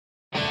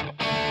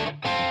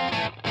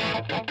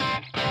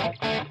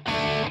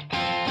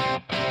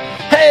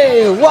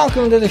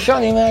Welcome to the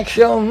Seannie Mac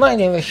Show. My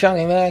name is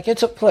Seannie Mac.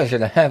 It's a pleasure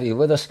to have you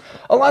with us.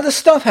 A lot of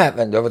stuff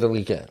happened over the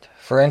weekend.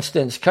 For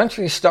instance,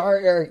 country star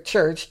Eric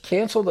Church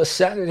canceled a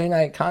Saturday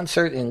night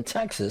concert in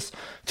Texas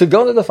to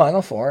go to the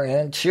Final Four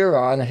and cheer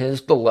on his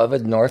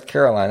beloved North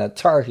Carolina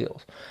Tar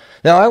Heels.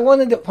 Now, I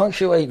wanted to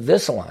punctuate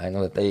this line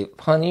with a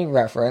punny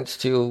reference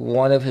to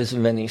one of his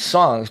many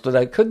songs, but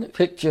I couldn't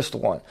pick just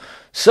one.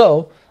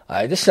 So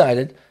I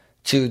decided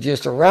to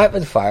just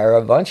rapid fire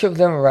a bunch of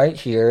them right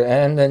here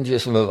and then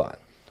just move on.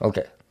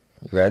 Okay,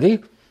 you ready?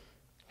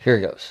 Here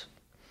goes.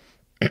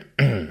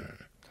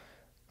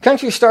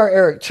 Country star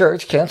Eric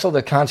Church canceled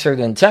a concert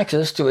in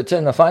Texas to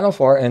attend the Final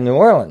Four in New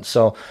Orleans,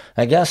 so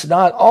I guess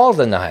not all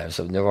the knives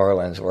of New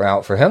Orleans were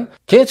out for him.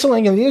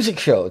 Canceling a music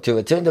show to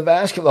attend a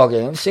basketball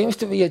game seems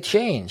to be a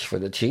change for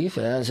the Chief,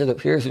 as it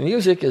appears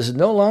music is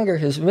no longer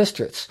his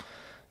mistress.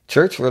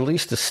 Church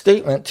released a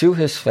statement to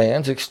his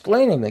fans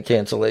explaining the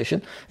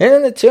cancellation in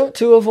an attempt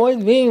to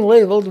avoid being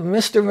labeled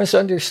Mr.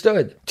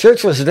 Misunderstood.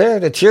 Church was there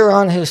to cheer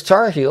on his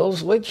Tar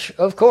Heels, which,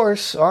 of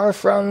course, are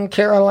from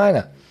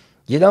Carolina.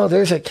 You know,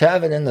 there's a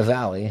cabin in the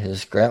valley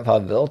his grandpa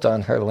built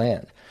on her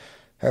land.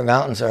 Her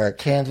mountains are a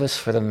canvas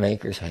for the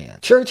maker's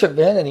hand. Church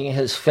abandoning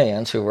his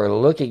fans who were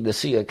looking to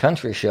see a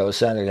country show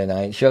Saturday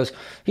night shows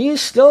he's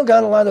still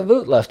got a lot of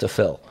boot left to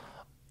fill.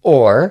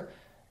 Or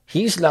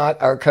he's not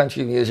our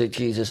country music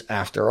Jesus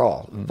after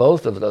all.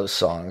 Both of those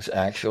songs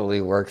actually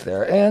work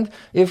there. And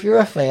if you're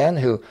a fan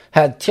who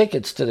had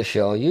tickets to the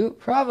show, you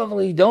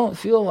probably don't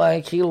feel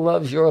like he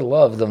loves your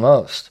love the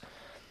most.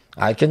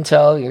 I can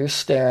tell you're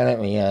staring at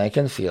me, and I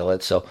can feel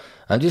it, so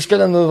I'm just going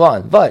to move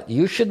on. But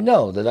you should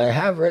know that I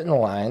have written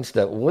lines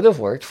that would have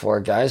worked for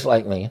guys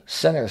like me,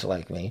 sinners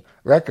like me,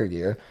 Record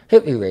Year,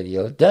 Hippie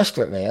Radio,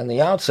 Desperate Man,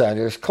 The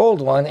Outsiders,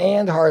 Cold One,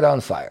 and Heart on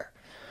Fire.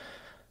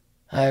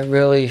 I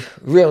really,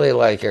 really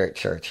like Eric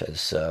Church,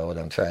 is what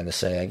I'm trying to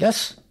say, I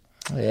guess.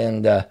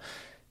 And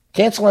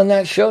canceling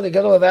that show to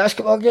go to a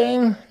basketball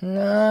game?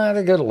 Not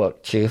a good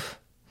look, Chief.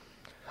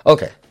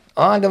 Okay.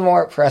 On to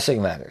more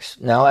pressing matters.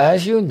 Now,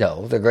 as you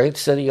know, the great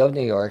city of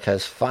New York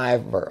has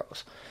 5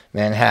 boroughs.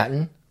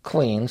 Manhattan,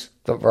 Queens,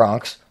 the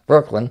Bronx,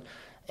 Brooklyn,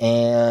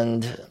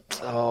 and,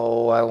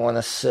 I want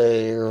to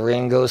say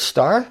Ringo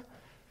Starr?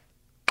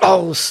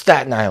 Oh,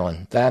 Staten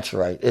Island. That's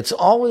right. It's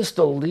always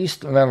the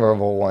least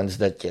memorable ones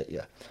that get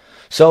you.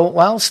 So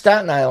while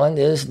Staten Island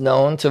is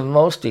known to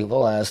most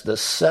people as the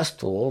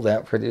cesspool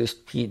that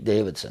produced Pete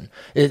Davidson,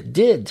 it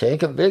did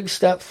take a big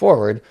step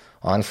forward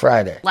on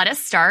Friday. Let us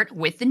start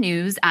with the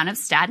news out of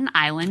Staten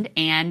Island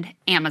and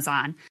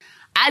Amazon.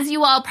 As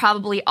you all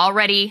probably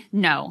already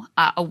know,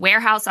 a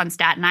warehouse on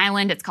Staten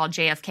Island, it's called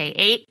JFK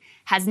 8,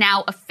 has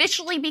now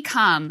officially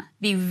become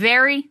the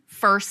very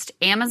first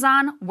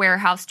Amazon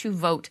warehouse to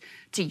vote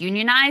to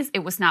unionize.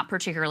 It was not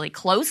particularly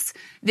close.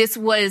 This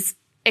was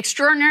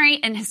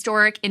extraordinary and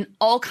historic in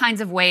all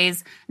kinds of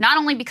ways, not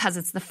only because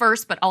it's the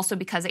first, but also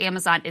because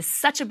Amazon is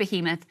such a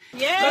behemoth.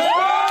 Yeah!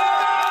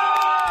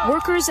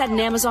 Workers at an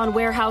Amazon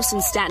warehouse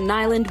in Staten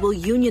Island will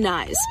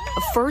unionize,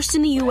 a first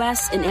in the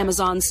U.S. in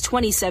Amazon's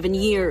 27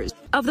 years.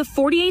 Of the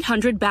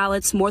 4,800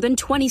 ballots, more than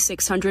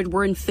 2,600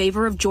 were in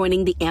favor of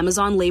joining the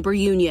Amazon Labor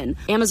Union.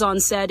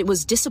 Amazon said it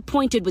was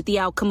disappointed with the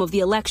outcome of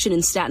the election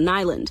in Staten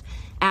Island,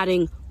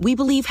 adding, "We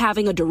believe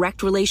having a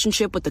direct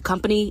relationship with the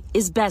company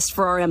is best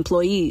for our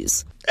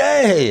employees."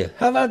 Hey,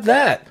 how about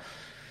that?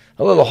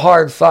 A little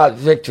hard-fought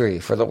victory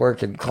for the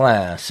working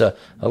class, a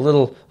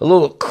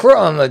little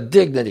crumb of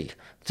dignity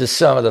to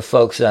some of the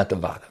folks at the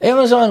bottom.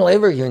 Amazon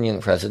Labor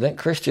Union President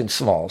Christian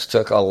Smalls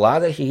took a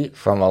lot of heat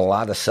from a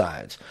lot of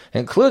sides,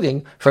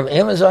 including from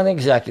Amazon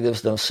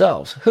executives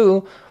themselves,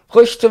 who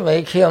pushed to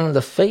make him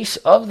the face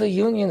of the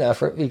union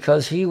effort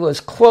because he was,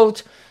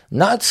 quote,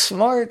 not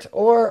smart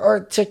or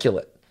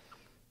articulate.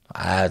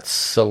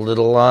 That's a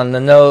little on the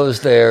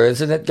nose there,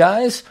 isn't it,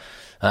 guys?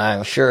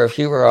 I'm sure if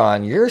he were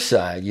on your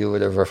side, you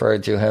would have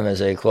referred to him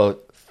as a,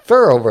 quote,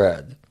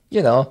 thoroughbred,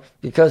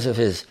 because of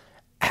his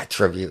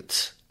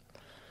attributes.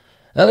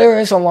 Now, there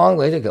is a long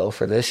way to go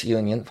for this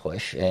union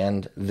push,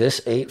 and this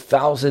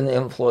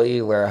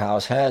 8,000-employee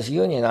warehouse has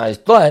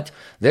unionized, but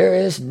there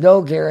is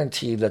no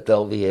guarantee that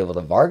they'll be able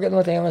to bargain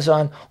with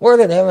Amazon or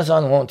that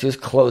Amazon won't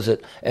just close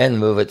it and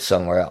move it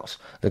somewhere else.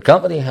 The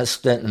company has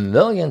spent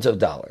millions of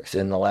dollars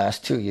in the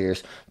last 2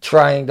 years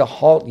trying to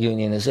halt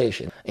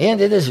unionization,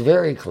 and it is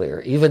very clear,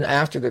 even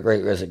after the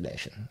Great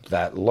Resignation,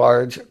 that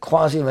large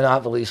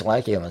quasi-monopolies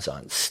like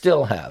Amazon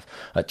still have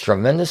a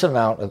tremendous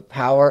amount of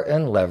power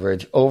and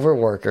leverage over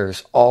workers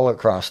all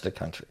across the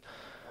country.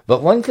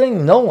 But one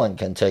thing no one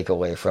can take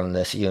away from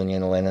this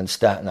union win in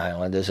Staten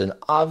Island is an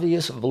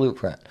obvious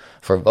blueprint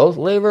for both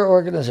labor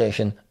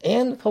organization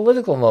and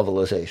political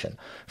mobilization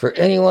for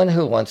anyone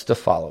who wants to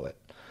follow it.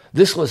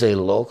 This was a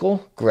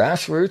local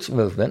grassroots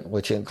movement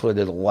which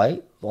included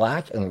white,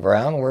 black, and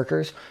brown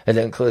workers. It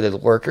included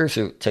workers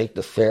who take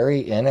the ferry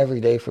in every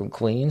day from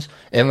Queens,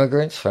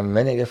 immigrants from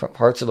many different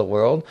parts of the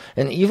world,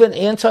 and even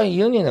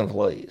anti-union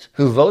employees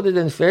who voted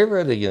in favor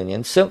of the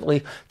union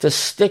simply to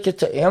stick it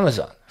to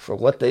Amazon for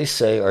what they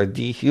say are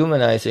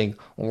dehumanizing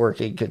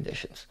working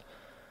conditions.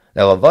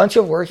 Now, a bunch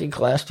of working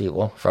class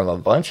people from a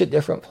bunch of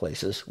different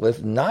places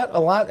with not a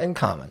lot in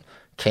common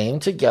came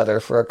together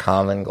for a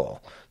common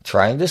goal,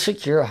 trying to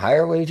secure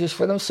higher wages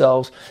for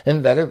themselves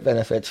and better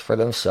benefits for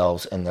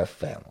themselves and their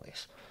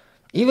families.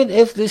 Even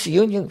if this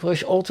union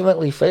push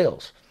ultimately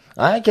fails,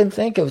 I can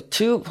think of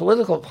two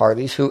political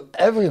parties who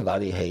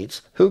everybody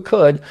hates who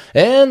could,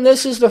 and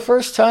this is the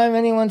first time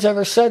anyone's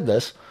ever said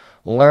this,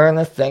 learn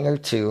a thing or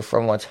two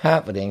from what's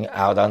happening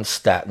out on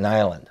Staten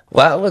Island.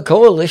 While a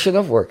coalition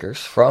of workers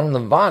from the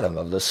bottom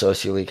of the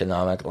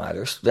socioeconomic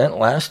ladder spent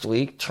last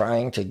week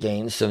trying to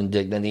gain some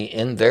dignity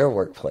in their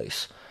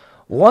workplace,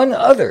 one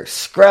other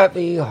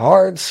scrappy,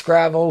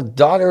 hard-scrabble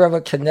daughter of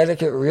a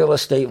Connecticut real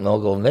estate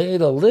mogul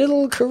made a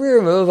little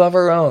career move of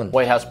her own.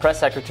 White House Press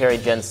Secretary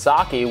Jen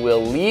Psaki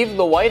will leave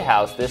the White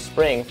House this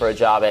spring for a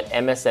job at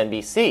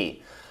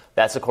MSNBC.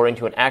 That's according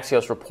to an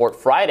Axios report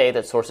Friday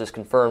that sources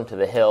confirmed to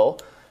The Hill.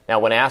 Now,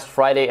 when asked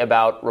Friday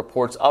about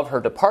reports of her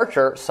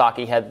departure,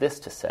 Psaki had this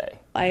to say.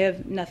 I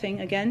have nothing,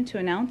 again, to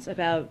announce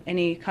about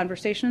any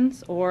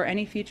conversations or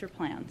any future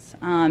plans.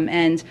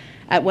 And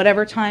at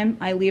whatever time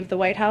I leave the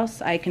White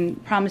House, I can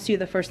promise you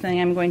the first thing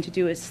I'm going to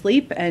do is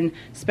sleep and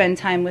spend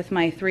time with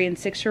my 3- and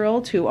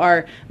 6-year-olds, who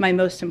are my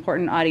most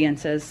important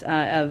audiences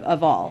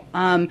of all.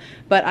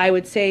 But I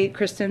would say,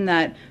 Kristen,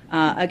 that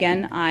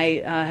again,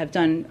 I have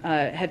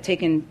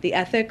taken the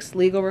ethics,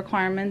 legal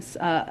requirements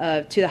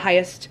to the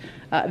highest,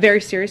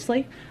 very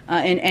seriously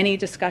in any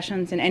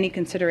discussions and any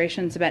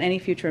considerations about any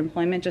future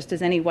employment, just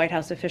as any White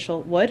House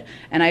official would.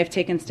 And I have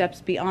taken steps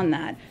beyond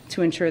that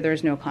to ensure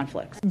there's no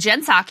conflicts.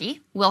 Jen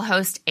Psaki will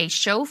host a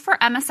show for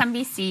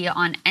MSNBC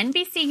on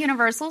NBC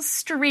Universal's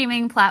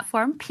streaming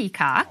platform,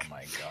 Peacock. Oh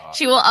my God.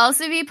 She will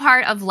also be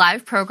part of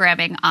live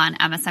programming on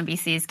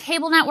MSNBC's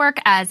cable network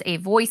as a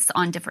voice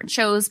on different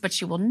shows, but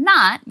she will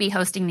not be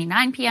hosting the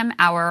 9 p.m.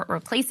 hour,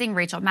 replacing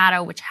Rachel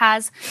Maddow, which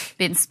has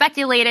been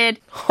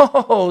speculated.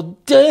 Oh,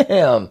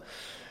 damn.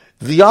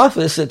 The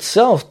Office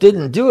itself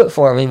didn't do it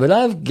for me, but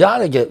I've got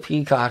to get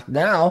Peacock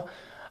now.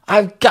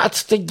 I've got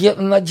to get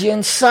my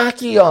Jen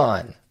Psaki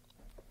on.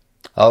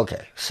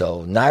 Okay,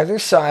 so neither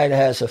side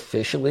has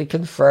officially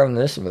confirmed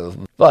this move,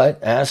 but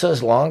as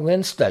has long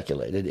been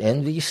speculated,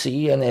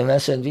 NBC and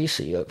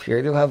MSNBC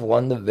appear to have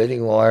won the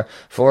bidding war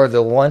for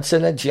the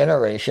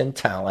once-in-a-generation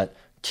talent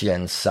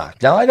Jen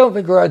Psaki. Now, I don't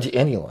begrudge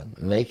anyone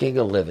making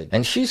a living,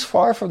 and she's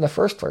far from the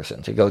first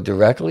person to go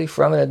directly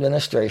from an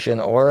administration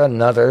or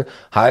another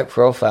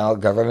high-profile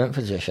government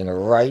position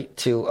right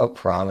to a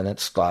prominent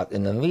spot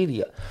in the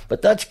media.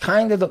 But that's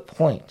kind of the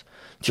point.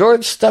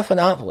 George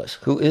Stephanopoulos,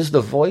 who is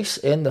the voice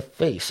and the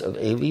face of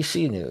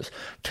ABC News,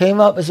 came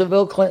up as a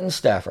Bill Clinton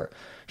staffer.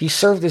 He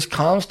served as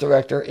comms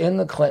director in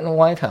the Clinton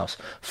White House.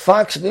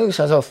 Fox News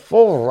has a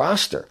full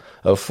roster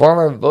of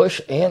former Bush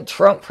and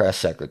Trump press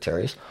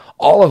secretaries.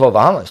 All of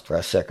Obama's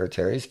press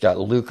secretaries got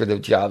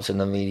lucrative jobs in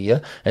the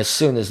media as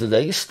soon as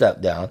they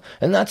stepped down,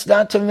 and that's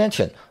not to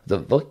mention the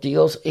book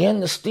deals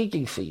and the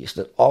speaking fees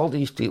that all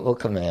these people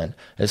command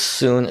as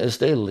soon as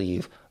they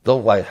leave the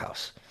White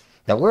House.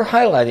 Now, we're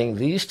highlighting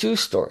these two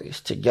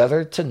stories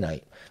together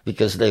tonight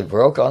because they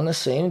broke on the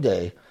same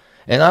day,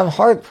 and I'm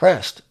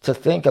hard-pressed to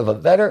think of a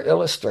better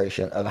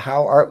illustration of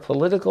how our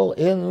political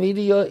and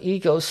media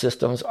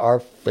ecosystems are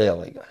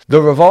failing us.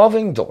 The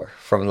revolving door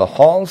from the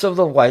halls of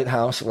the White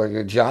House, where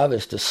your job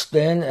is to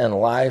spin and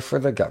lie for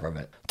the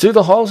government, to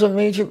the halls of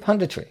major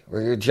punditry,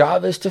 where your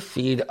job is to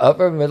feed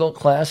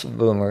upper-middle-class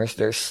boomers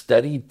their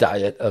steady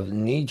diet of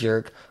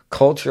knee-jerk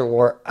culture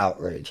war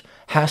outrage,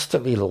 has to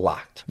be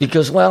locked.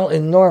 Because while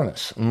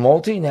enormous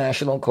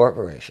multinational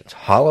corporations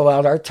hollow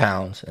out our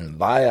towns and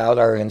buy out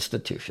our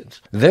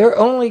institutions, their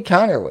only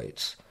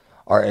counterweights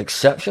are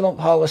exceptional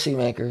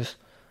policymakers,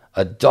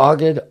 a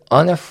dogged,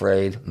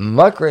 unafraid,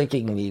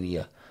 muckraking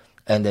media,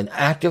 and an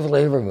active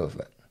labor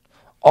movement.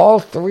 All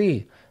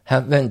three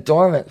have been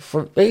dormant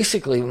for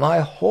basically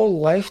my whole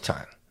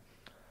lifetime.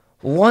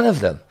 One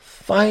of them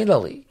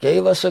finally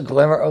gave us a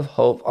glimmer of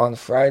hope on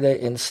Friday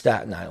in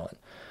Staten Island.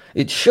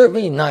 It'd sure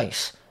be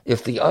nice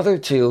if the other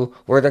two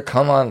were to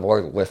come on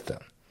board with them.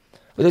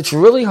 But it's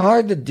really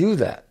hard to do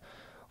that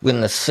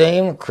when the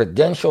same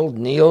credentialed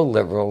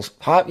neoliberals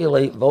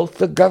populate both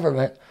the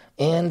government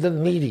and the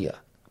media.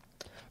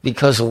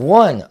 Because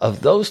one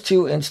of those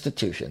two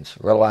institutions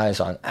relies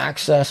on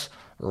access,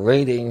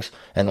 ratings,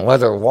 and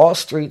whether Wall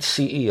Street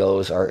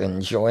CEOs are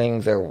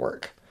enjoying their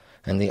work.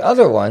 And the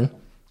other one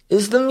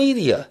is the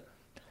media.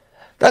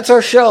 That's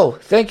our show.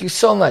 Thank you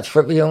so much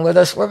for being with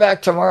us. We're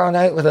back tomorrow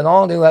night with an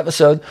all-new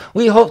episode.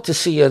 We hope to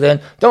see you then.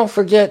 Don't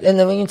forget, in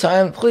the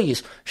meantime,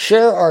 please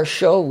share our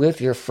show with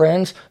your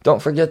friends.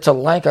 Don't forget to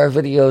like our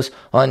videos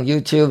on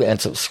YouTube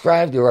and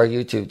subscribe to our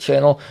YouTube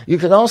channel. You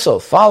can also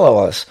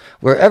follow us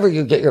wherever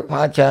you get your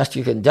podcast.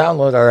 You can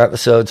download our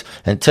episodes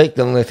and take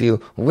them with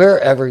you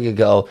wherever you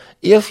go.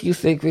 If you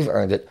think we've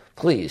earned it,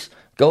 please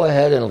go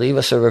ahead and leave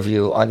us a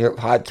review on your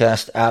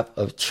podcast app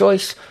of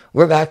choice.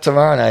 We're back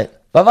tomorrow night.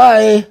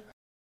 Bye-bye.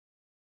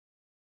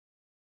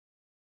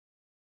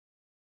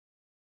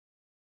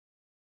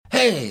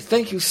 Hey,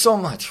 thank you so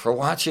much for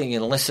watching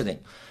and listening.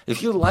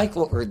 If you like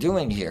what we're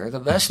doing here, the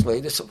best way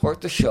to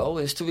support the show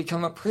is to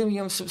become a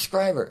premium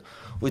subscriber,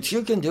 which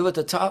you can do at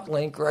the top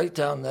link right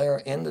down there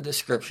in the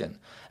description.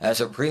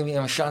 As a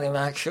premium Seannie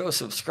Mac Show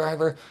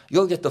subscriber,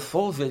 you'll get the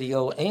full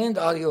video and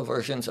audio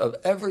versions of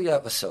every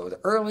episode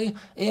early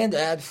and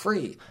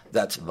ad-free.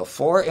 That's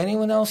before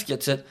anyone else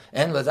gets it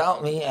and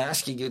without me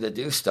asking you to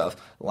do stuff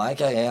like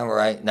I am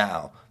right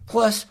now.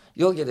 Plus,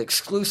 you'll get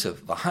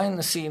exclusive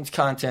behind-the-scenes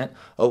content,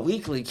 a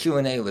weekly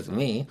Q&A with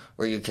me,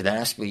 where you can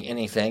ask me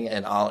anything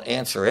and I'll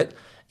answer it,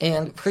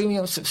 and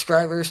premium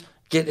subscribers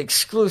get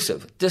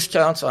exclusive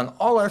discounts on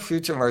all our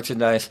future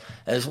merchandise,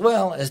 as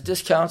well as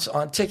discounts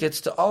on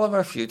tickets to all of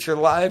our future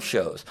live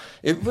shows.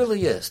 It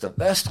really is the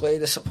best way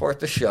to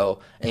support the show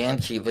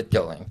and keep it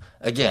going.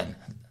 Again,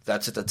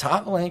 that's at the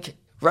top link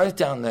right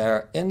down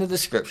there in the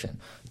description.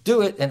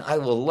 Do it, and I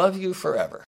will love you forever.